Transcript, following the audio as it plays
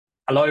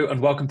Hello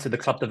and welcome to the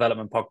Club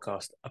Development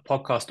Podcast, a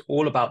podcast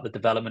all about the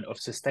development of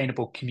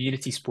sustainable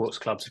community sports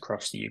clubs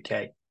across the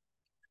UK.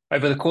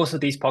 Over the course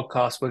of these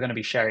podcasts, we're going to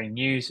be sharing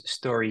news,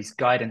 stories,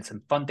 guidance, and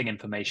funding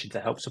information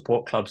to help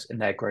support clubs in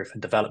their growth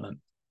and development.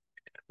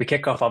 We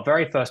kick off our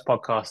very first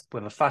podcast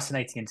with a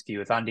fascinating interview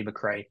with Andy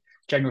MacRae,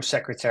 General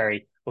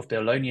Secretary of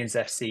Bealonians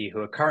FC, who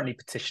are currently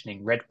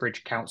petitioning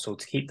Redbridge Council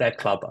to keep their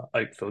club at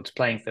Oakfields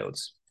Playing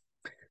Fields.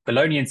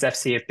 Bealonians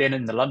FC have been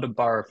in the London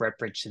Borough of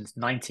Redbridge since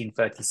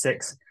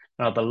 1936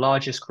 and are the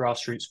largest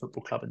grassroots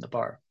football club in the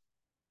borough.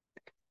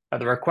 At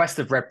the request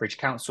of Redbridge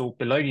Council,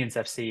 Bealonians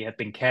FC have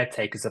been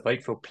caretakers of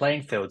Oakfield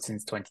Playing Fields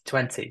since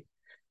 2020.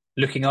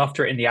 Looking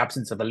after it in the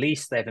absence of a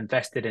lease, they have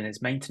invested in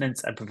its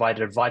maintenance and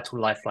provided a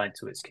vital lifeline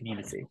to its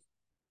community.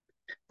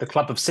 The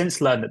club have since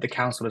learned that the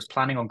council is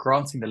planning on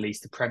granting the lease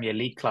to Premier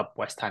League club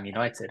West Ham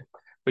United,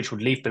 which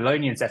would leave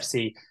Bealonians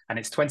FC and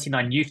its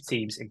 29 youth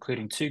teams,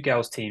 including 2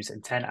 girls teams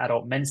and 10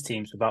 adult men's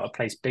teams, without a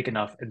place big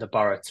enough in the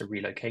borough to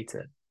relocate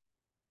it.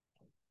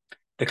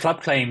 The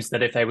club claims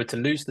that if they were to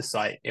lose the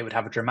site, it would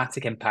have a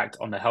dramatic impact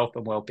on the health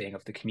and well-being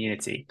of the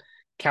community,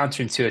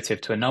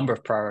 counterintuitive to a number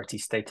of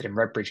priorities stated in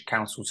Redbridge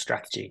Council's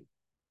strategy.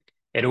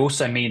 It would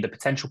also mean the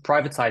potential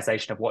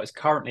privatisation of what is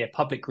currently a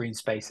public green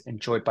space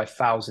enjoyed by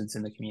thousands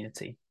in the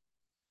community.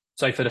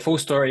 So for the full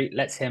story,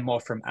 let's hear more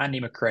from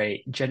Andy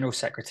MacRae, General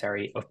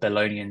Secretary of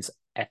Bealonians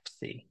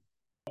FC.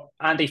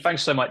 Andy,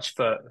 thanks so much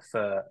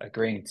for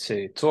agreeing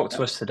to talk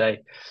to us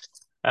today.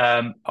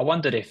 I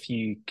wondered if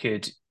you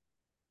could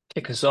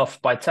kick us off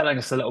by telling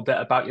us a little bit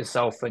about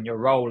yourself and your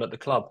role at the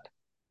club.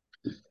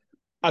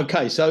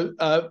 Okay, so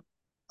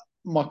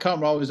my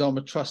current role is I'm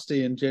a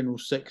trustee and general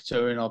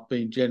secretary, and I've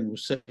been general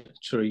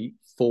secretary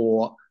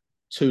for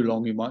too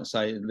long, you might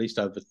say, at least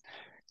over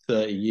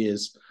 30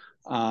 years.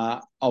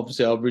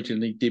 Obviously, I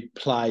originally did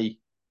play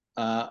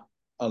a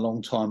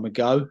long time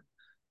ago,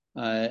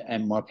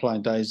 and my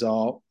playing days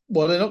are,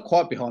 well, they're not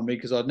quite behind me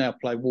because I now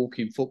play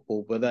walking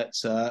football, but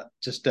that's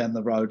just down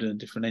the road in a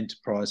different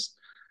enterprise.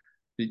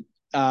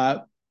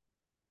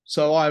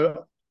 So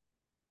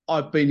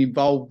I've been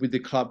involved with the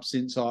club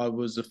since I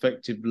was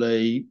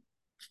effectively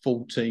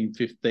 14,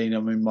 15. I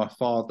mean, my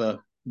father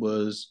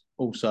was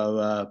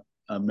also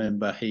a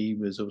member. He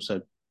was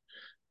also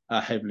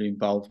heavily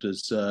involved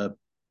as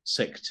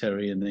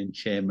secretary and then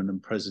chairman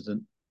and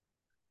president.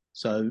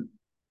 So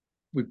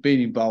we've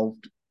been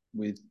involved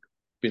with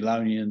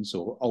Bealonians,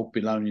 or old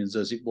Bealonians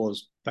as it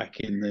was back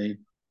in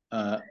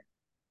the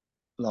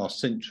last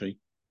century,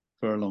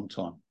 for a long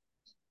time.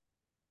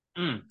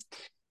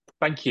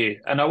 Thank you.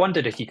 And I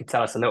wondered if you could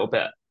tell us a little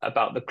bit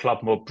about the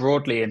club more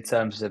broadly in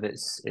terms of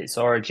its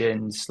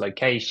origins,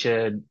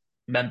 location,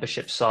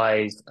 membership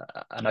size.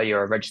 I know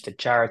you're a registered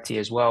charity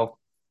as well.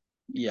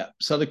 Yeah.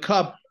 So the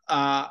club,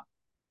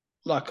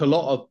 like a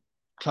lot of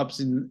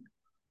clubs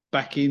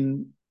back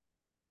in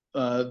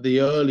the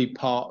early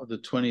part of the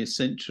 20th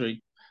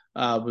century,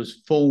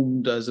 was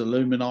formed as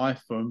alumni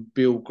from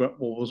what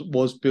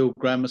was Bill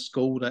Grammar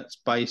School. That's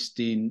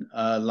based in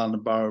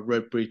London Borough of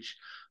Redbridge.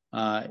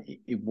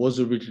 It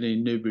was originally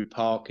in Newbury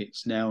Park.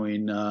 It's now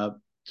in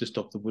just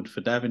off the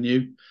Woodford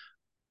Avenue.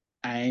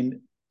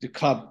 And the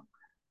club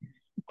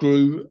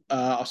grew.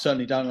 I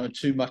certainly don't know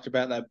too much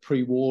about that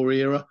pre-war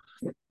era,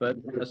 but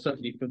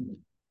certainly from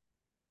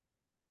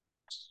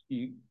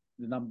the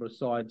number of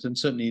sides, and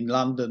certainly in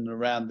London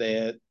around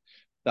there,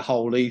 the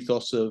whole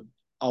ethos of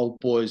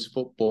old boys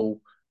football,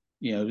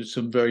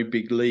 some very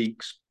big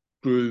leagues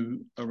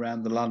grew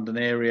around the London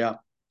area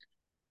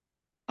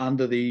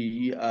under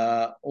the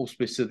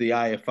auspice of the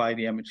AFA,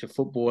 the Amateur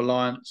Football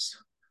Alliance,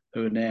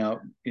 who are now,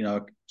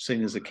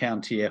 seen as a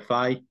county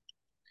FA.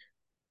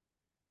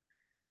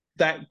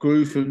 That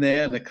grew from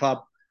there. The club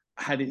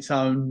had its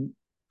own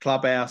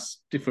clubhouse,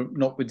 different,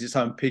 not with its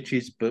own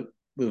pitches, but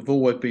we've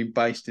always been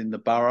based in the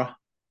borough.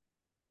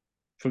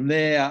 From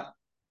there,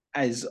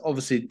 as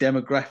obviously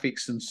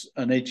demographics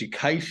and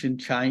education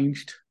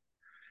changed,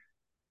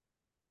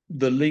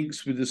 the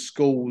links with the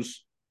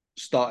schools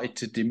started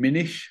to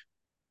diminish.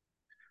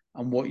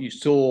 And what you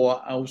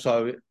saw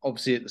also,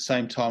 obviously at the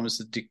same time as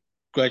the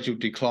gradual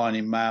decline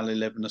in male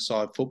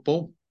 11-a-side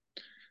football,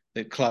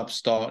 the club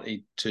started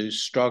to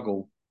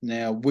struggle.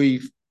 Now,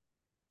 we've,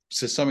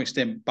 to some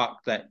extent,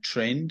 bucked that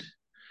trend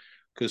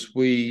because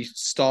we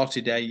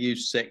started our youth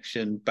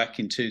section back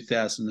in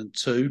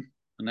 2002,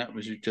 and that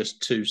was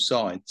just 2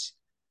 sides.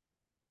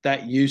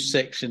 That youth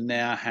section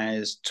now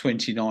has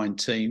 29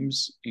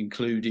 teams,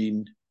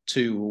 including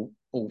 2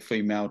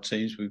 all-female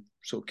teams. We've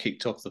sort of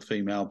kicked off the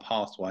female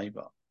pathway,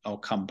 but I'll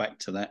come back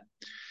to that.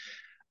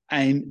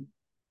 And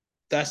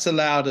that's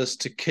allowed us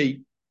to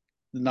keep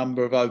the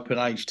number of open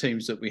age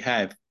teams that we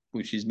have,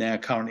 which is now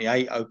currently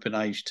 8 open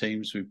age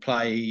teams. We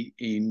play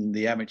in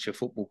the amateur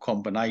football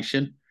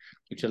combination,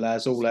 which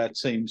allows all our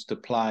teams to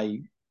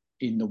play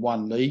in the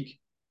one league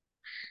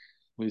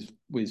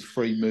with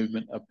free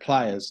movement of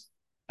players.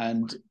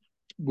 And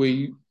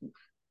we,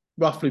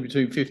 roughly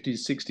between 50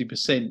 to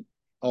 60%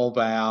 of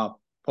our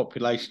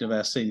population of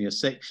our senior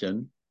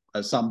section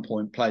at some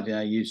point played in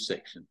our youth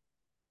section.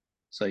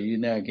 So you're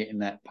now getting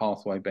that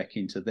pathway back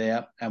into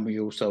there. And we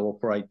also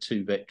operate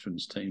 2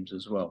 veterans teams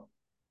as well.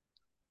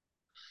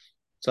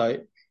 So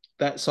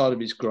that side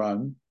of it's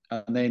grown.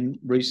 And then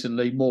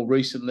more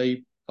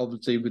recently,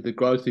 obviously with the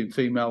growth in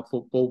female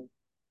football,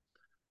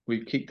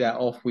 we've kicked that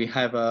off. We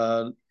have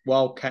a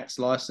Wildcats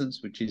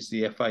license, which is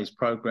the FA's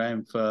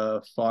program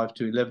for 5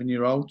 to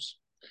 11-year-olds.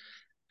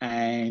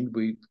 And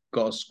we've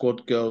got a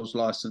squad girls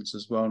license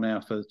as well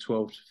now for the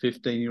 12 to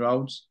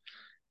 15-year-olds.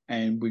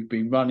 And we've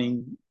been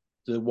running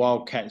the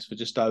Wildcats for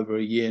just over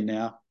a year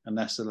now. And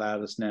that's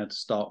allowed us now to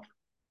start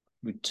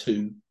with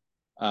 2,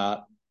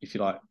 if you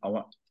like, I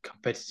want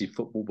competitive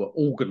football, but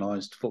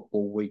organised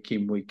football week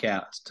in, week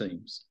out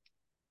teams.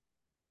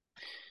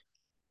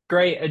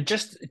 Great. And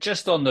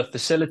just on the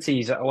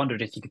facilities, I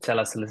wondered if you could tell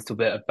us a little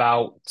bit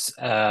about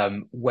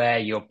where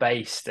you're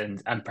based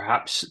and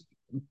perhaps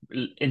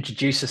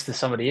introduce us to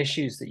some of the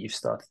issues that you've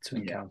started to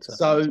encounter.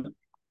 So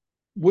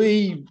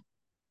we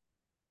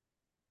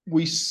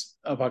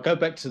if I go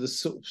back to the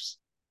sort of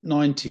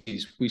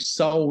 90s, we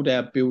sold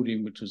our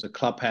building, which was a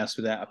clubhouse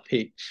without a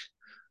pitch,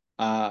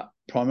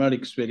 primarily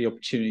because we had the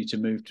opportunity to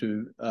move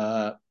to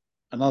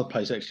another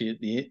place, actually at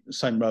the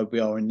same road we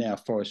are in now,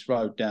 Forest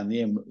Road, down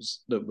the end,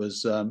 that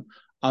was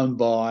owned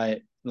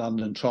by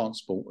London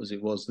Transport, as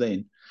it was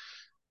then.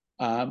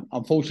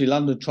 Unfortunately,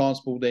 London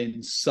Transport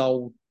then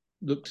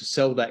looked to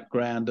sell that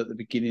ground at the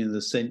beginning of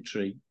the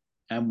century,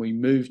 and we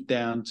moved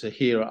down to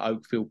here at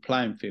Oakfields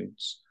Playing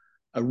Fields,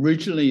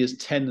 originally as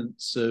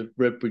tenants of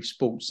Redbridge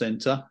Sports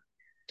Centre,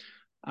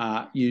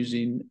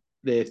 using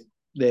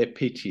their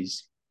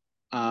pitches.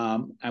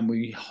 And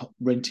we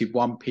rented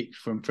 1 pitch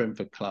from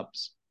Brentford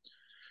Clubs.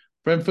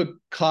 Brentford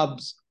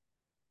Clubs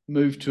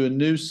moved to a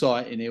new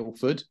site in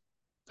Ilford,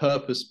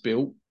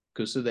 purpose-built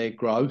because of their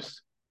growth.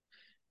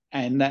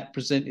 And that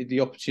presented the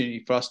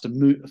opportunity for us to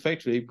move.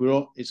 Effectively,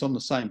 it's on the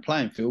same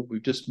playing field.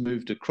 We've just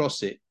moved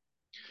across it.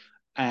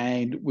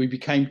 And we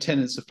became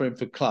tenants of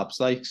Brentford Clubs.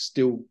 They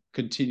still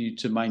continue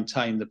to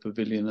maintain the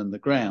pavilion and the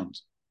ground.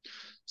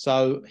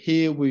 So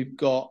here we've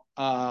got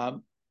a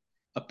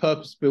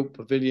purpose-built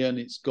pavilion.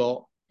 It's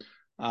got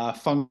a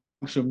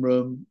function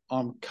room.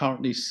 I'm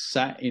currently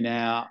sat in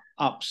our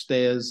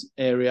upstairs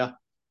area,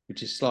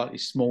 which is slightly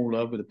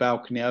smaller, with a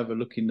balcony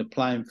overlooking the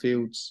playing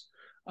fields.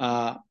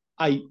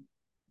 8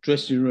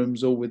 dressing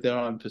rooms, all with their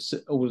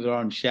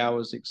own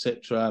showers,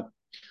 etc.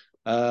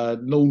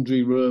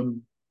 Laundry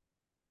room,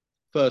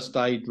 first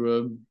aid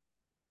room.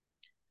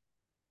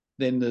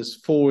 Then there's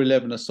 4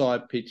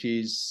 11-a-side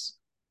pitches,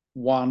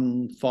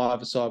 1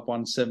 5-a-side,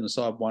 1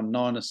 7-a-side, 1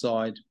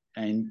 9-a-side,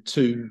 and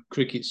 2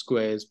 cricket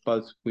squares,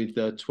 both with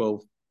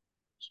 12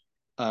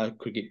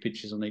 cricket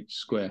pitches on each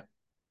square.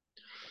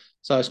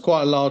 So it's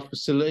quite a large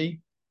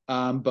facility,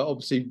 but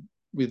obviously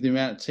with the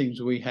amount of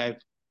teams we have,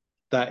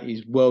 that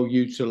is well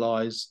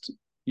utilised,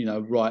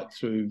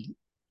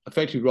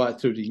 effectively right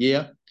through the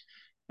year.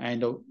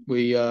 And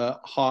we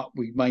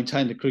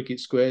maintain the cricket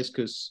squares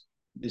because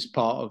this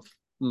part of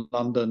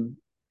London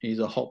is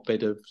a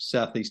hotbed of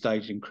Southeast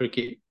Asian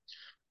cricket,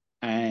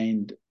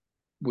 and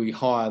we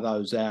hire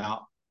those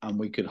out, and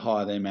we could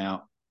hire them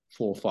out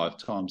 4 or 5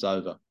 times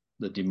over.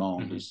 The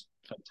demand is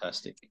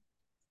fantastic,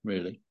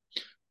 really.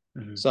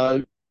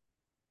 So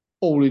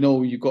all in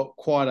all, you've got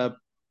quite a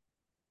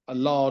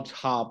large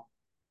hub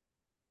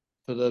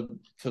for the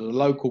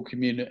local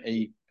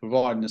community,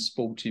 providing a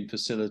sporting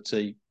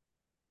facility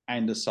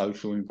and a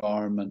social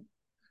environment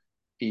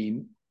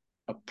in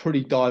a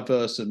pretty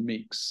diverse and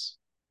mixed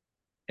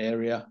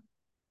area,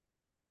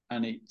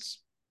 and it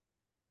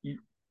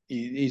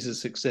is a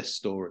success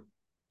story.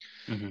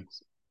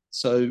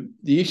 So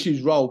the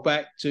issues roll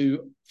back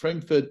to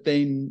Brentford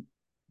then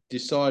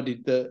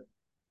decided that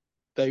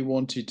they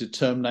wanted to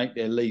terminate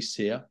their lease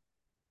here,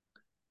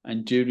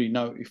 and duly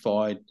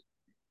notified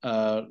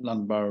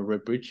London Borough of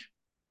Redbridge,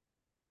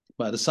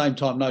 but at the same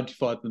time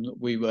notified them that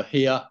we were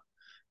here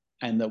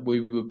and that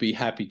we would be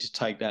happy to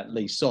take that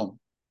lease on.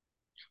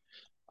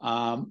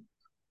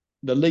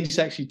 The lease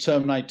actually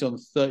terminated on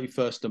the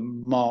 31st of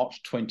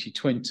March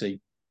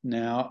 2020.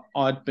 Now,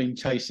 I'd been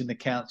chasing the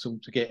council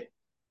to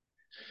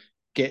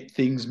get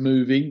things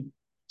moving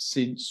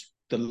since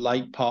the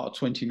late part of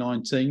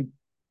 2019.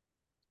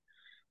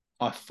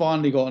 I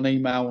finally got an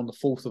email on the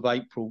 4th of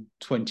April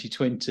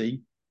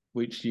 2020,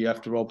 which you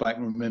have to roll back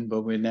and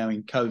remember we're now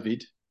in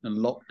COVID and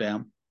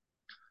lockdown,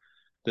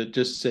 that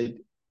just said,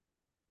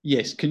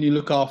 yes, can you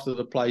look after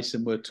the place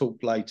and we'll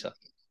talk later.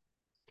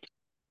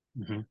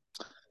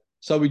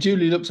 So we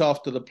duly looked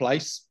after the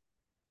place.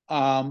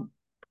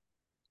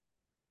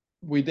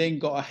 We then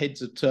got a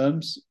heads of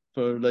terms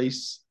for a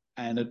lease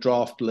and a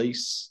draft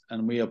lease,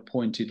 and we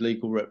appointed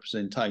legal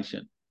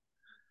representation.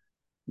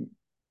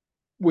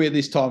 We at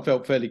this time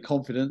felt fairly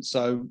confident,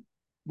 so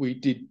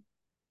the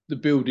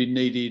building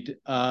needed,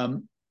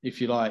 if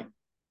you like,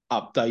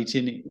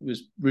 updating. It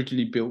was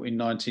originally built in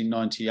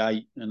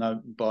 1998 and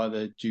opened by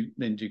the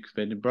then Duke of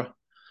Edinburgh.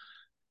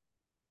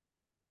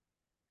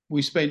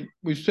 We've spent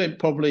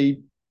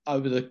probably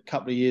over the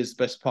couple of years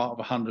the best part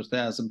of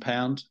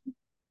 £100,000,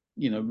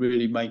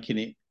 really making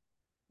it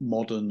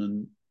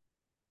modern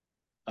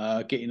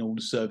getting all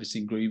the service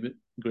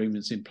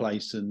agreements in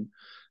place and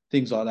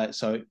things like that,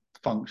 so it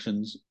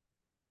functions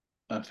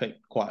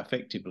quite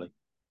effectively.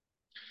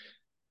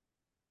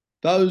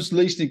 Those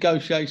lease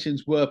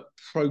negotiations were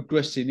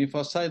progressing. If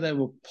I say they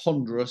were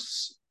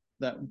ponderous,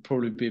 that would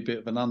probably be a bit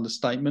of an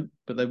understatement,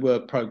 but they were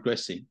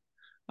progressing.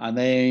 And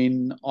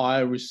then I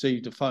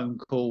received a phone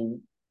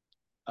call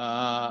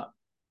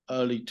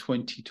early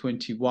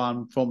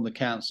 2021 from the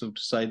council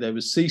to say they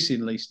were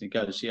ceasing lease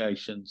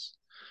negotiations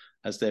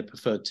as their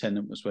preferred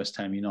tenant was West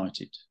Ham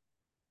United.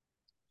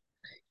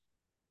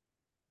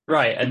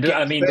 Right. And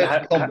I mean,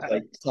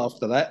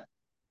 after that.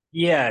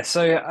 Yeah.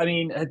 So, I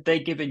mean, had they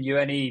given you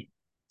any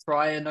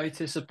prior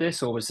notice of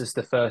this, or was this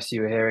the first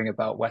you were hearing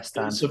about West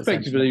Ham's It's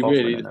effectively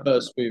really the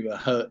first we were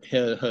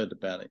heard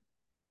about it.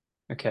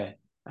 Okay.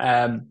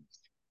 And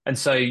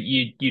so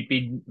you'd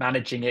been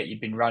managing it,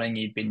 you'd been running,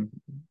 you'd been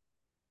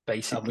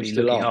basically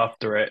looking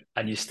after it,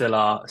 and you still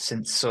are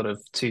since sort of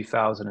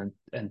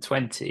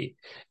 2020.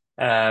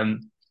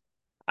 And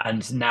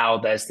now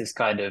there's this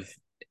kind of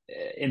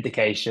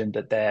indication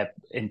that they're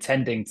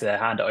intending to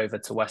hand it over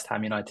to West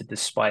Ham United,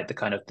 despite the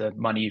kind of the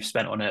money you've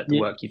spent on it, the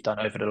work you've done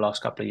over the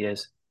last couple of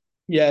years.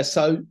 Yeah,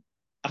 so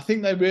I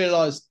think they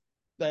realised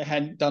they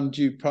hadn't done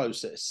due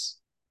process.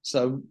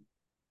 So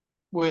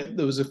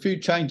there was a few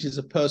changes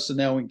of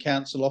personnel in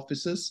council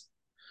officers,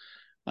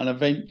 and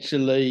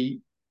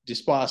eventually,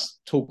 despite us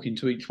talking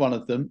to each one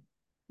of them,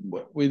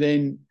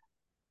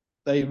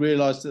 they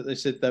realised that they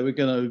said they were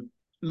going to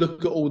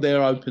look at all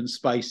their open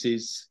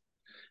spaces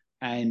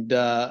and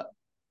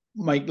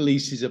make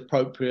leases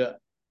appropriate,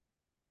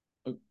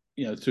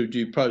 through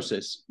due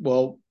process.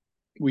 Well,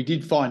 we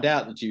did find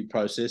out the due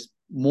process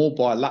more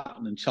by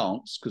luck than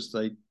chance, because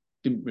they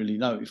didn't really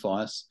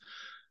notify us.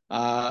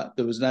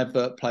 There was an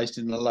advert placed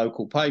in the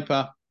local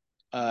paper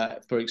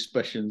for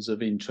expressions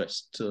of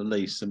interest to the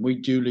lease, and we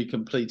duly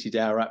completed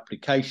our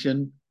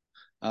application,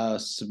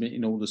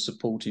 submitting all the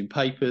supporting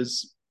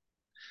papers.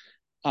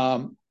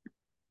 That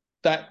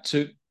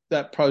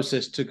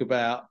process took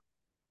about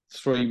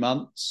 3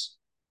 months,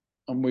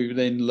 and we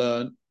then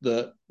learned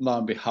that, lo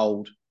and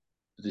behold,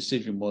 the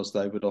decision was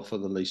they would offer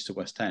the lease to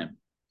West Ham.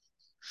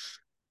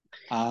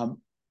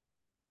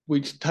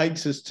 Which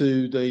takes us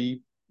to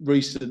the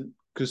recent,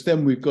 because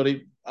then we've got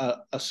it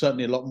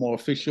certainly a lot more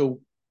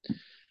official.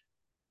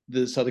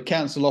 So the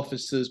council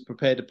officers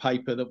prepared a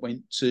paper that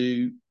went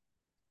to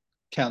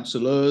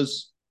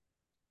councillors.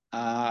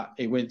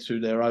 It went through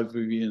their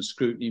overview and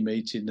scrutiny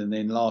meeting, and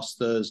then last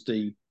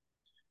Thursday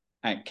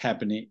at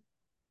Cabinet,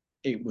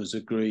 it was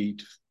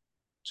agreed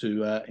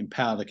to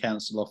empower the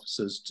council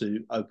officers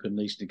to open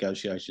lease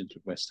negotiations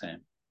with West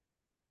Ham.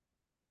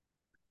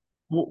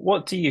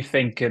 What do you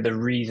think are the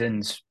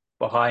reasons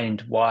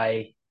behind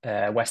why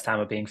West Ham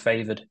are being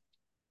favoured?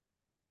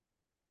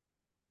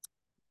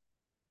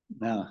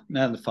 Now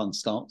the fun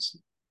starts.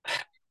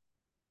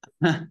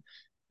 Now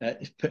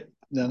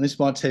this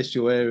might test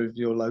your area of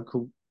your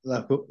local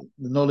the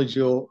knowledge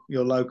of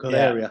your local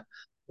area.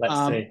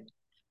 Let's see.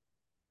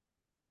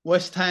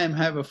 West Ham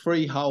have a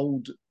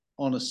freehold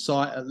on a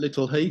site at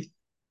Little Heath,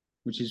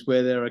 which is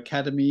where their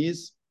academy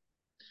is.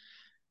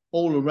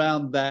 All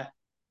around that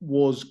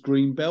was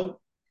Greenbelt,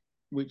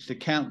 which the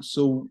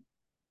council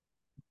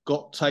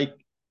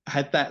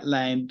had that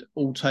land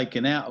all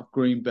taken out of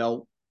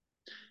Greenbelt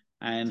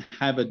and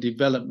have a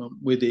development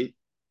with it,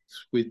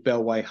 with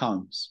Bellway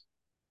Homes.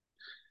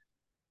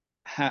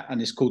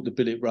 And it's called the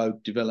Billet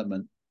Road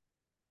development.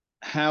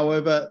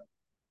 However,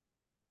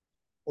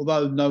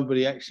 although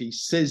nobody actually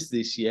says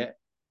this yet,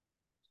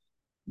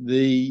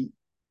 to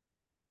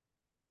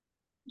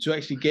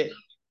actually get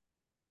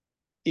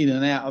in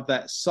and out of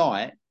that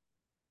site,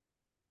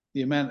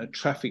 the amount of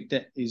traffic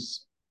that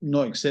is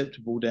not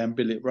acceptable down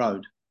Billet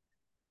Road.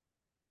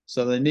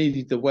 So they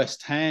needed the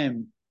West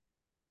Ham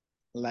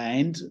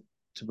land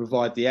to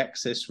provide the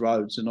access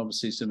roads and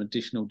obviously some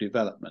additional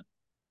development.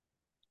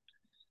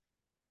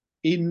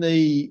 In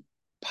the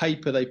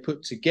paper they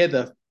put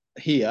together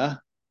here,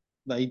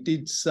 they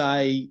did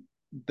say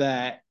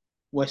that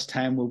West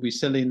Ham will be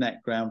selling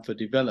that ground for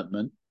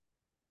development,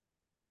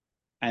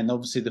 and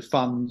obviously the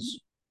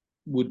funds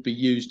would be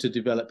used to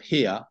develop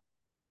here,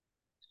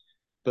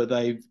 but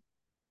they've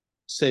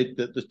said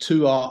that the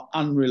two are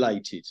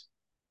unrelated.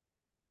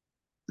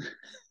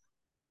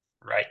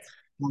 Right.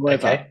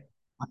 However,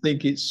 I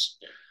think it's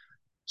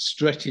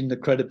stretching the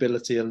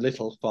credibility a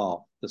little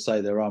far to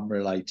say they're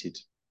unrelated.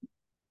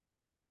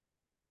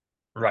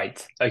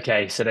 Right.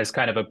 Okay. So there's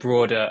kind of a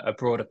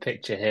broader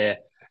picture here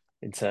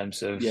in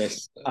terms of...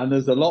 Yes, and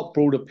there's a lot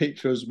broader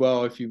picture as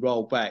well if you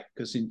roll back,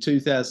 because in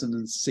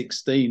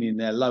 2016 in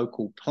their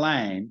local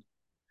plan,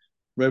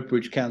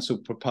 Redbridge Council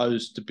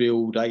proposed to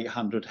build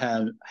 800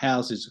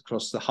 houses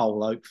across the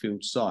whole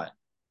Oakfields site.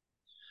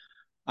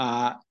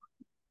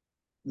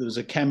 There was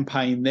a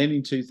campaign then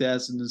in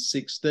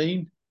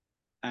 2016,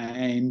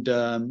 and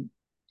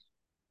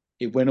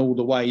it went all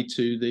the way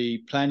to the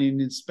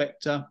planning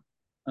inspector,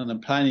 and the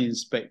planning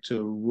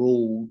inspector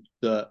ruled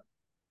that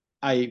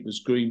A, it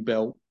was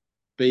Greenbelt,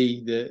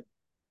 B, that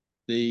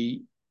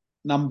the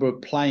number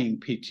of playing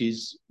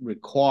pitches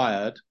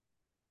required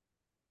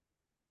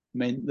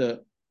meant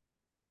that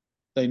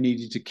they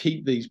needed to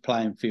keep these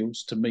playing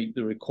fields to meet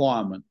the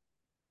requirement,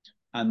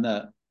 and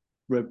that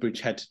Redbridge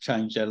had to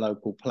change their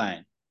local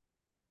plan.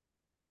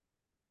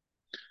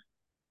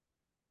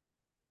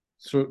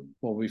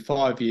 We're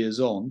 5 years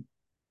on,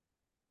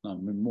 no,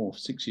 more,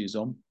 6 years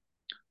on.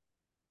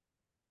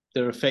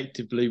 They're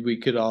effectively, we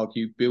could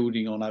argue,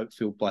 building on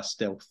Oakfield by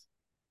stealth.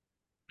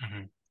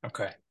 Mm-hmm.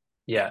 Okay.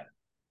 Yeah.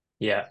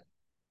 Yeah.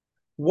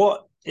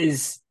 What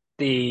is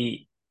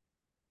the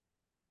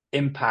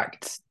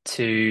impact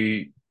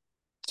to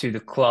the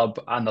club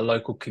and the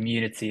local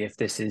community if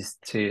this is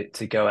to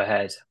go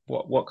ahead?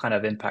 What kind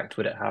of impact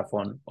would it have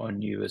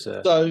on you as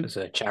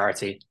a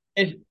charity?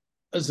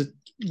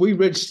 We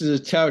registered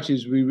as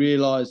charities, we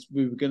realised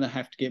we were going to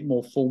have to get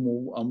more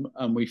formal,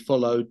 and we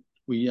followed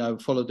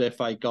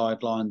FA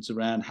guidelines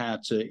around how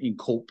to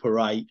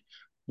incorporate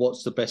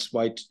what's the best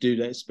way to do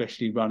that,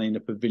 especially running a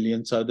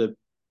pavilion. So the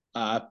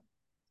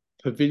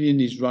pavilion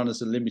is run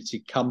as a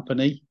limited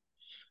company,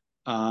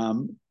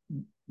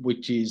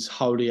 which is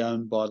wholly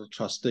owned by the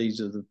trustees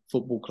of the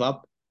football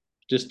club,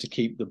 just to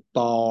keep the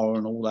bar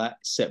and all that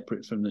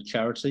separate from the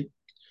charity.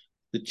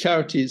 The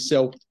charity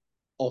itself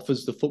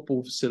offers the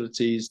football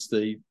facilities,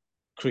 the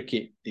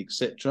cricket,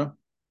 etc.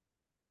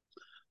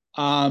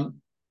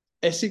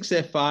 Essex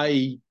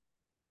FA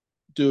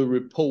do a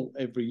report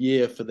every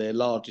year for their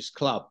largest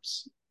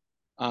clubs,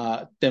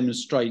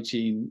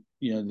 demonstrating,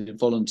 the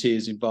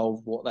volunteers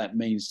involved, what that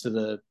means to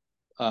the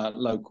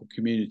local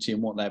community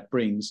and what that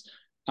brings.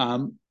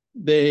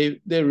 Their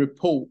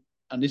report,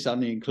 and this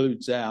only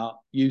includes our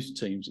youth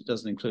teams, it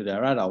doesn't include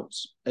our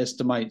adults,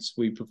 estimates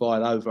we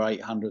provide over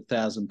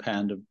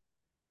 £800,000 of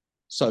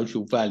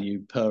social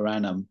value per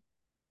annum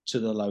to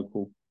the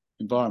local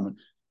environment.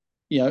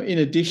 In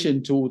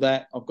addition to all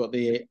that, I've got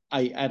the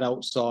 8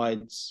 adult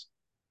sides,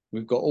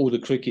 we've got all the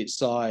cricket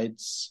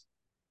sides,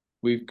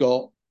 we've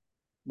got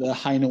the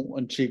Hainault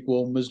and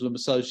Chigwell Muslim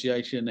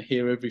Association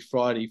here every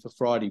Friday for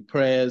Friday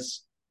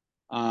prayers.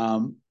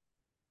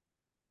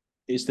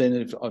 It's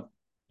then,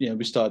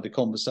 we started the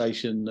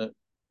conversation that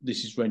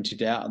this is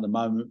rented out at the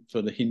moment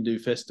for the Hindu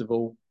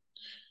festival.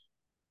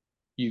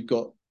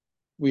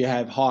 We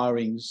have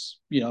hirings,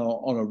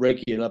 on a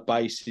regular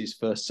basis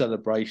for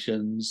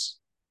celebrations,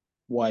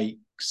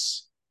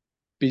 wakes,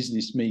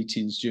 business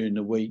meetings during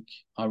the week.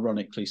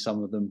 Ironically,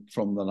 some of them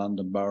from the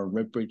London Borough of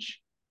Redbridge.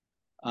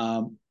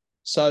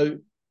 So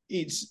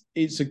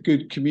it's a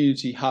good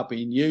community hub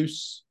in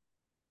use.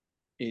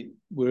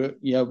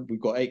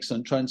 We've got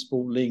excellent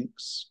transport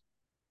links,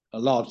 a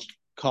large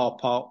car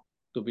park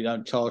that we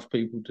don't charge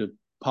people to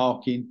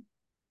park in.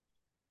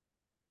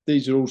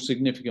 These are all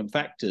significant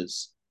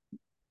factors.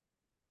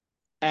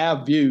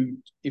 Our view,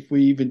 if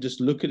we even just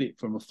look at it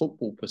from a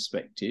football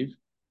perspective,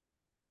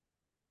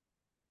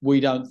 we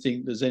don't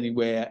think there's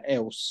anywhere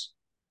else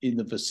in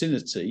the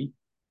vicinity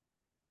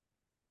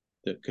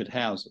that could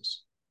house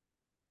us.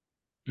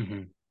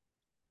 Mm-hmm.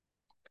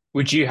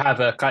 Would you have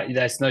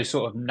there's no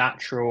sort of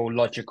natural,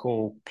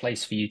 logical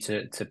place for you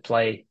to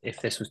play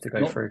if this was to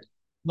go through?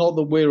 Not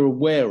that we're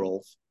aware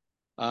of.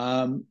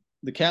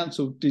 The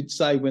council did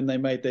say when they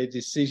made their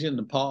decision,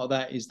 and part of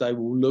that is they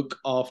will look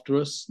after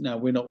us. Now,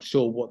 we're not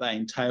sure what that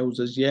entails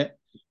as yet.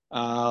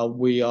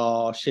 We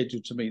are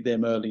scheduled to meet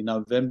them early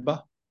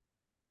November.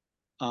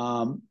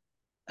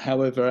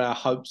 However, our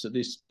hopes at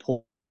this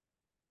point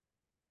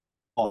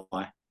are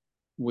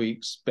we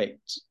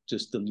expect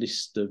just a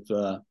list of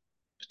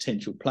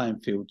potential playing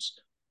fields.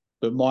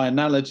 But my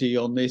analogy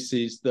on this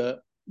is that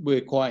we're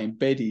quite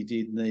embedded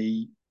in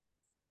the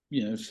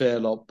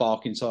Fairlock,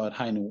 Barkingside,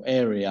 Hainault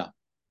area.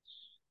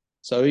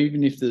 So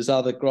even if there's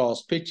other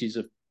grass pitches,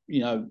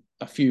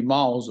 a few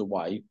miles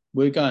away,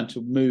 we're going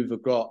to move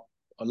a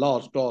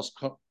large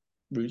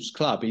grassroots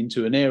club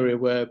into an area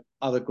where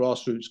other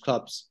grassroots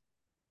clubs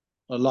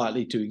are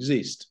likely to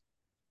exist.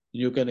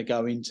 And you're going to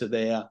go into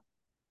their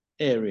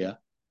area.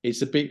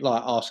 It's a bit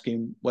like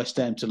asking West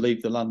Ham to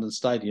leave the London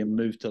Stadium and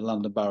move to the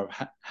London Borough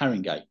of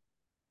Haringey.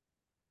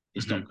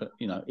 It's not,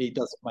 it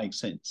doesn't make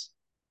sense.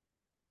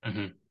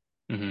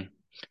 Mm-hmm. Mm-hmm.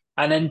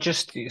 And then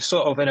just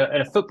sort of in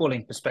a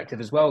footballing perspective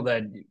as well,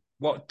 then,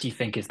 what do you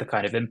think is the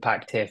kind of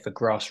impact here for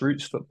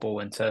grassroots football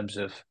in terms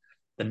of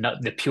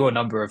the pure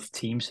number of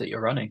teams that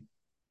you're running?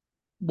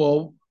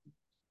 Well,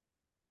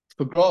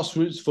 for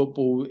grassroots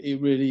football,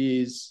 it really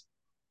is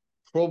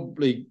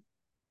probably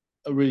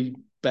a really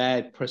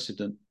bad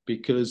precedent,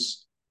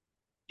 because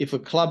if a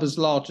club as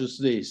large as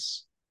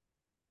this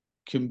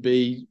can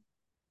be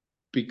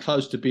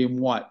close to being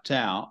wiped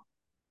out,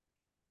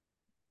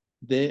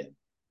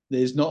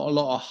 there's not a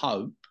lot of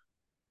hope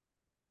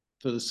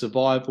for the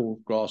survival of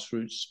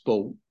grassroots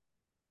sport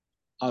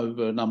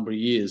over a number of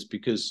years,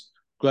 because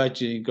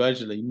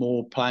gradually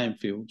more playing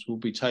fields will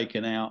be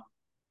taken out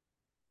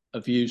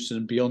of use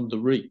and beyond the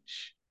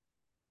reach.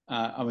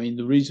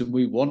 The reason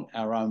we want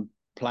our own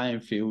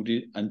playing field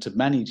and to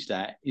manage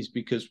that is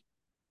because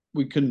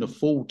we couldn't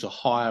afford to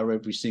hire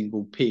every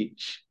single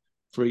pitch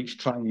for each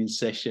training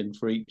session,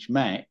 for each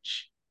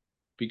match,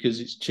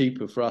 because it's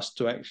cheaper for us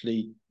to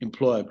actually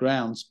employ a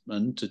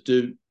groundsman to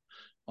do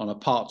on a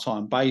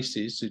part-time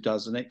basis, who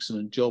does an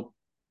excellent job.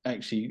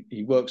 Actually,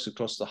 he works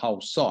across the whole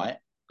site,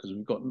 because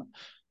we've got,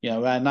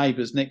 our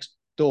neighbours next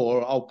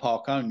door, Old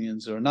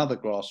Parkonians, are another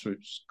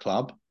grassroots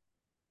club.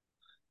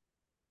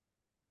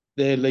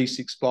 Their lease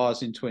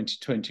expires in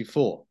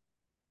 2024.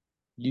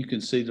 You can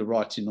see the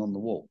writing on the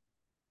wall.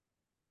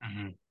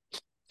 Mm-hmm.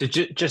 So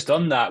just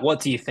on that, what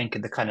do you think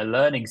of the kind of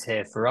learnings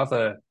here for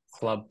other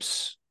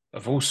clubs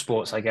of all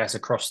sports, I guess,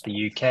 across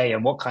the UK,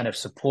 and what kind of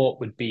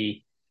support would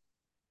be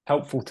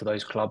helpful to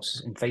those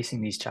clubs in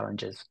facing these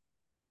challenges?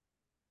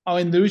 I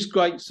mean, there is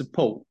great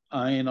support.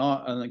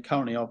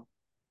 Currently I'm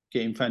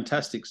getting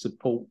fantastic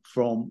support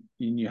from,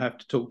 and you have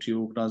to talk to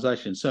your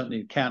organisation,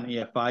 certainly the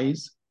county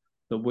FAs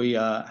that we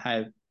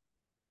have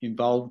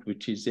involved,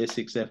 which is the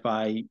Essex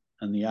FA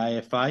and the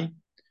AFA.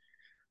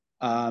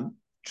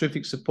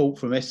 Terrific support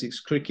from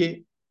Essex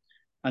Cricket,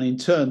 and in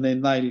turn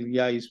then they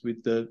liaise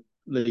with the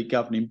league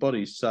governing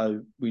bodies.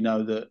 So we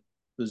know that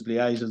there's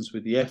liaisons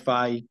with the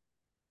FA,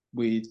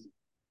 with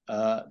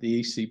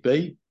the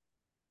ECB.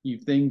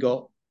 You've then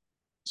got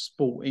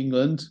Sport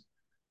England.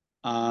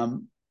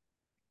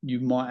 You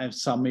might have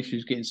some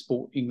issues getting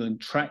Sport England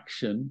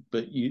traction,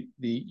 but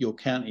your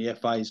county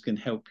FAs can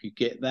help you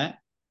get that.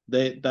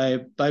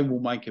 They will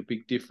make a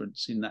big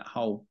difference in that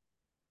whole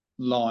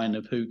line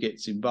of who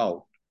gets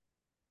involved.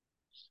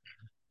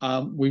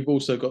 We've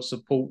also got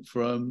support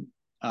from,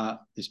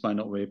 this may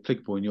not be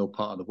applicable in your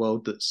part of the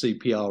world, that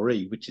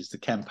CPRE, which is the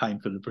Campaign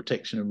for the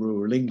Protection of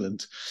Rural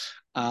England,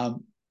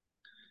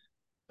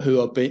 who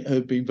have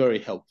been very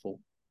helpful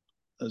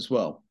as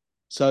well.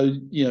 So,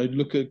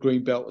 look at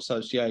Greenbelt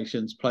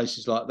associations,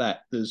 places like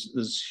that.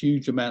 There's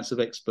huge amounts of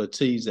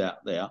expertise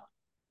out there,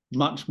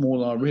 much more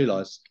than I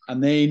realised.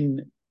 And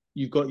then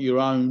you've got your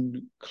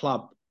own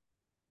club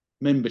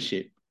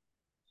membership.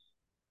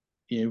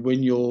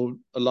 When you're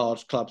a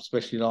large club,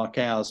 especially like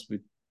ours, with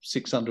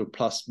 600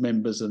 plus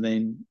members, and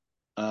then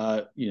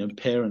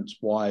parents,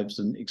 wives,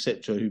 and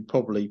etc., who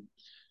probably,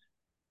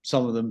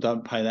 some of them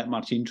don't pay that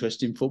much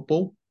interest in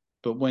football.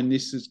 But when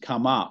this has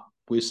come up,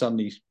 we're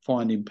suddenly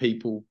finding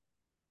people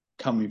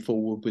coming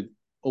forward with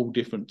all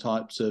different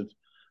types of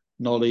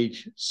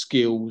knowledge,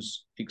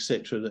 skills,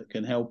 etc., that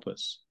can help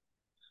us.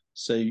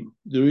 So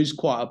there is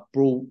quite a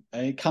broad,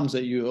 and it comes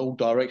at you all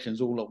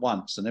directions all at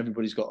once, and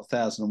everybody's got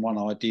 1,001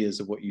 ideas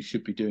of what you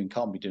should be doing,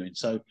 can't be doing.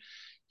 So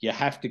you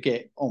have to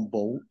get on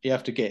board. You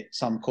have to get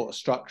some kind of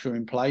structure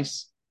in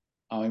place.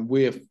 I mean,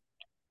 we're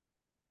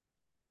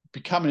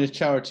becoming a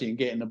charity and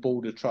getting a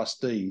board of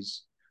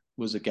trustees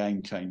was a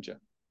game changer.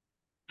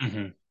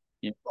 Mm-hmm.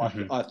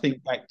 I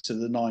think back to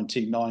the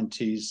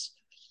 1990s,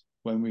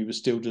 when we were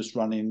still just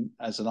running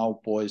as an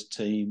old boys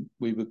team.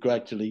 We were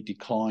gradually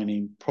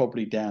declining,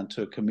 probably down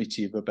to a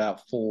committee of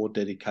about 4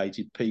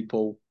 dedicated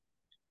people.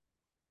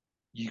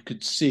 You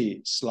could see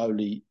it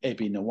slowly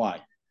ebbing away,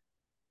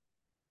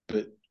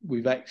 but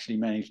we've actually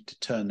managed to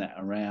turn that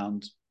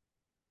around.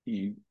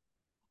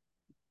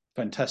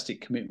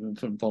 Fantastic commitment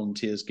from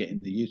volunteers, getting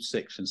the youth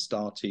section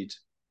started,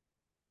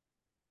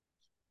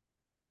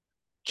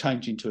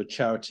 changing to a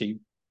charity,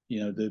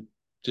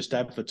 just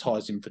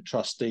advertising for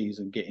trustees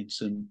and getting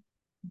some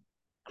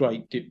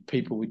great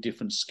people with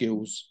different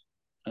skills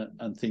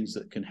and things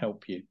that can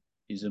help you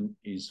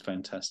is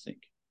fantastic.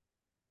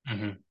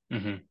 Mm-hmm.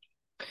 Mm-hmm.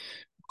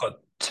 Got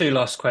 2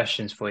 last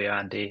questions for you,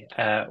 Andy.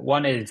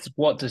 One is,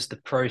 what does the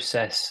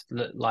process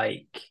look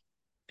like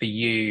for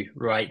you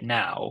right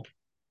now,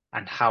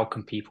 and how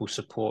can people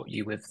support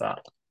you with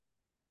that?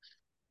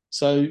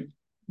 So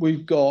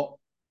we've got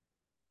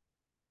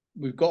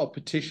a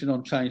petition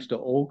on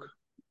change.org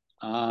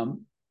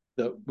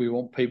that we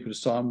want people to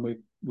sign.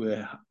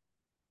 We've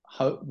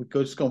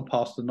just gone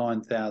past the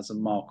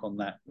 9,000 mark on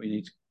that. We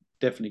need to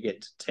definitely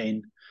get to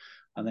 10,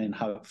 and then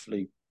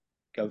hopefully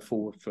go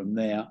forward from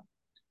there.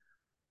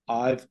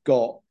 I've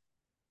got,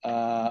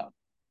 and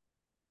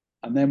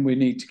then we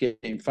need to get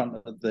in front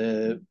of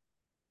the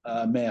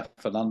Mayor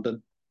for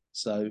London.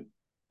 So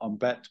I'm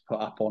about to put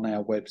up on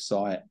our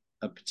website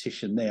a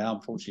petition there.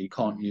 Unfortunately, you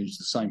can't use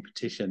the same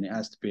petition. It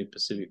has to be a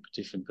specific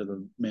petition for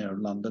the Mayor of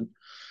London.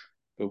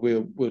 But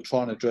we'll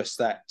try and address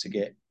that to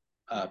get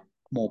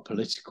more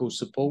political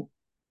support.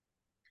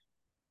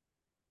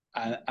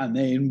 And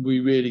then we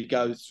really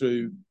go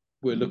through,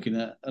 we're looking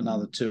at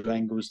another 2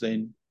 angles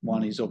then.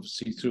 One is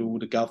obviously through all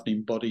the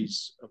governing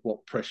bodies of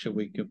what pressure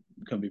we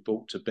can be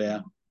brought to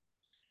bear.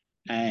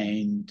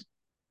 And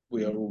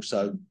we are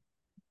also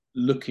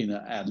looking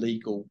at our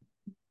legal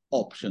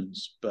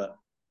options, but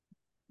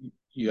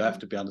you have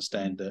to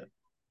understand that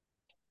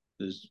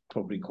there's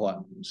probably quite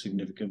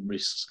significant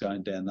risks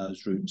going down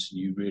those routes,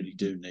 and you really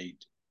do need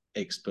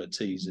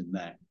expertise in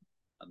that,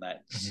 and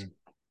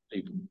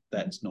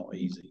that's not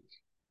easy.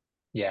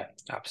 Yeah,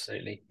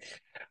 absolutely.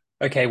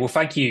 Okay, well,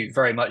 thank you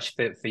very much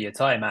for your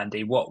time,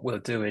 Andy. What we'll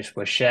do is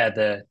we'll share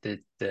the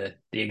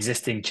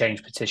existing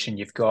change petition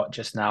you've got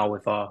just now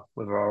with our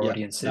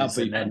audiences,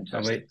 and then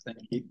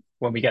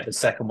when we get the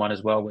second one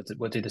as well,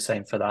 we'll do the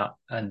same for that.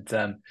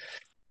 And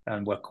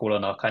and work all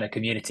on our kind of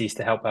communities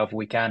to help however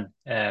we can.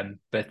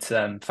 But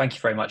thank you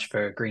very much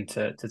for agreeing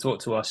to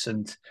talk to us,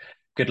 and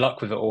good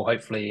luck with it all.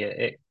 Hopefully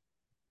it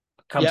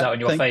comes out in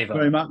your Thank you favour.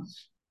 very much.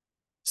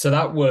 So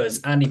that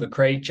was Andy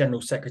MacRae, General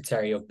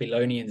Secretary of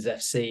Bealonians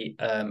FC.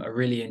 A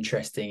really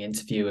interesting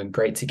interview, and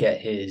great to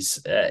get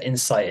his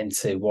insight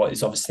into what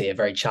is obviously a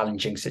very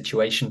challenging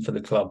situation for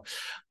the club.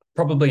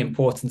 Probably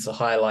important to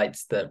highlight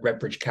that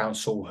Redbridge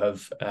Council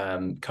have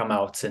come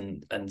out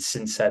and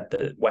since said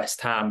that West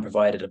Ham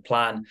provided a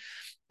plan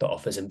that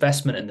offers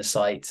investment in the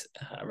site,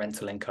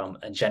 rental income,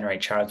 and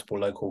generate charitable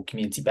local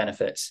community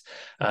benefits.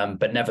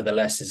 But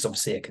nevertheless, it's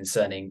obviously a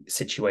concerning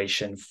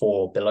situation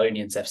for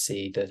Bealonians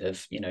FC that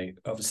have,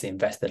 obviously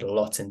invested a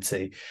lot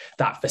into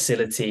that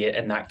facility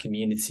and that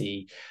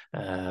community,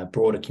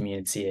 broader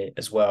community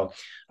as well.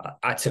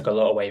 I took a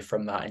lot away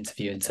from that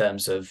interview in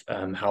terms of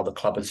how the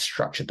club has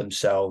structured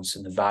themselves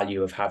and the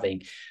value of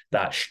having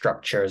that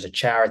structure as a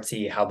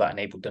charity, how that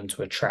enabled them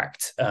to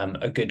attract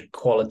a good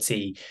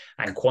quality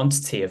and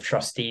quantity of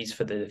trustees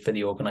for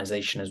the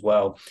organization as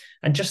well,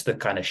 and just the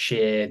kind of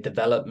sheer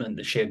development,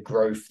 the sheer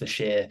growth, the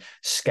sheer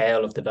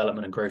scale of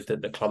development and growth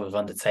that the club have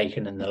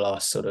undertaken in the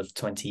last sort of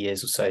 20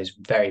 years or so is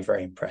very,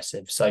 very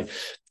impressive. So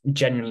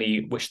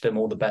genuinely wish them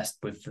all the best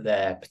with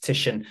their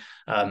petition,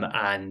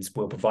 and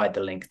we'll provide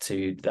the link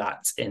to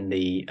that in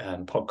the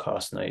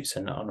podcast notes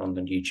and on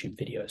the YouTube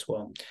video as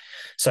well.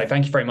 So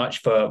thank you very much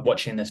for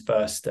watching this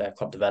first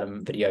club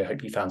development video.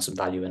 Hope you found some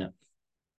value in it.